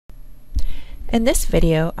In this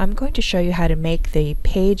video, I'm going to show you how to make the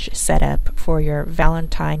page setup for your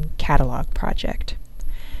Valentine catalog project.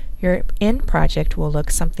 Your end project will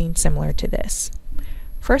look something similar to this.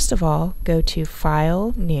 First of all, go to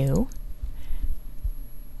File, New,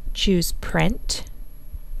 choose Print,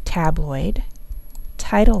 Tabloid,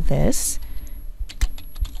 title this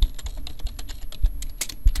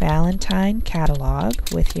Valentine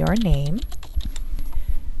Catalog with your name.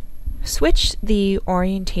 Switch the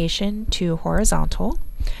orientation to horizontal,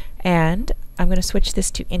 and I'm going to switch this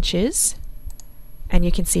to inches, and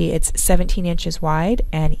you can see it's 17 inches wide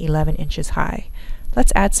and 11 inches high.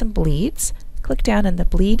 Let's add some bleeds. Click down in the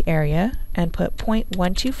bleed area and put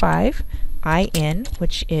 0.125 in,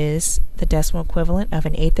 which is the decimal equivalent of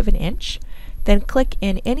 1/8 of an inch. Then click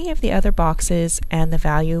in any of the other boxes and the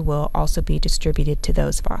value will also be distributed to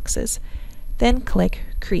those boxes. Then click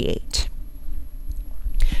Create.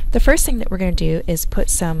 The first thing that we're going to do is put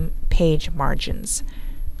some page margins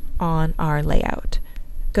on our layout.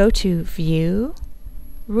 Go to View,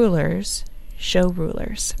 Rulers, Show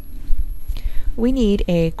Rulers. We need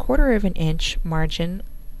a 1/4 of an inch margin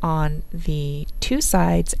on the two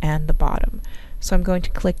sides and the bottom. So I'm going to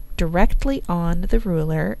click directly on the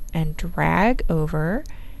ruler and drag over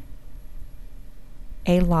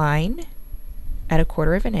a line at a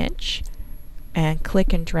 1/4 of an inch, and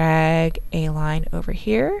click and drag a line over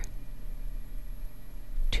here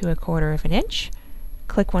to a 1/4 of an inch.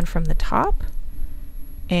 Click one from the top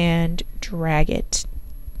and drag it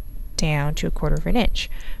down to a 1/4 of an inch.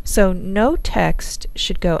 So no text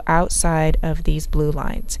should go outside of these blue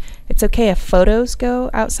lines. It's okay if photos go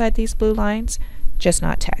outside these blue lines, just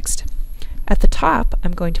not text. At the top,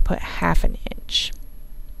 I'm going to put 1/2 an inch,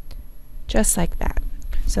 just like that.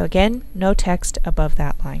 So again, no text above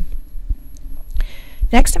that line.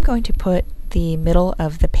 Next, I'm going to put the middle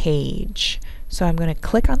of the page. So I'm going to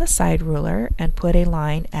click on the side ruler and put a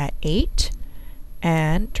line at 8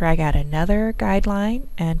 and drag out another guideline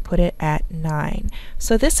and put it at 9.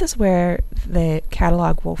 So this is where the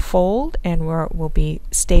catalog will fold and where it will be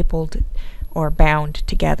stapled or bound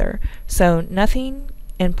together. So nothing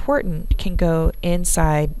important can go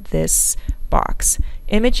inside this box.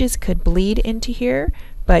 Images could bleed into here,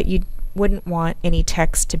 but you wouldn't want any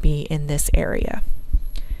text to be in this area.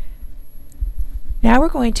 Now we're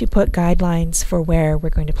going to put guidelines for where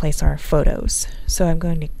we're going to place our photos. So I'm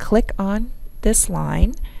going to click on this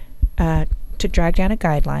line to drag down a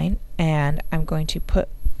guideline, and I'm going to put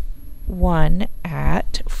one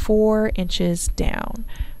at 4 inches down.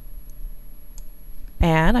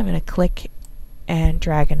 And I'm going to click and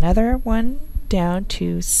drag another one down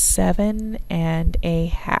to 7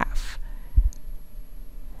 1/2.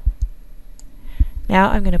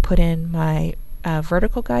 Now I'm going to put in my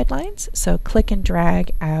vertical guidelines, so click and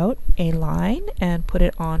drag out a line and put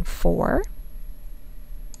it on 4,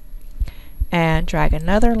 and drag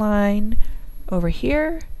another line over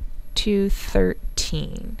here to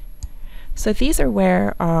 13. So these are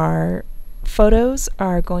where our photos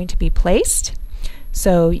are going to be placed.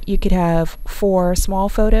 So you could have 4 small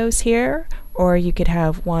photos here, or you could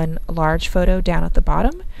have 1 large photo down at the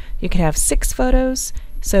bottom. You could have 6 photos.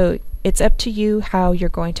 So it's up to you how you're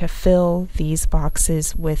going to fill these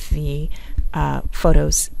boxes with the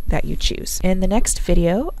photos that you choose. In the next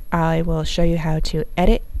video, I will show you how to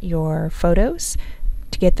edit your photos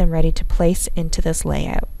to get them ready to place into this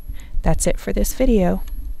layout. That's it for this video.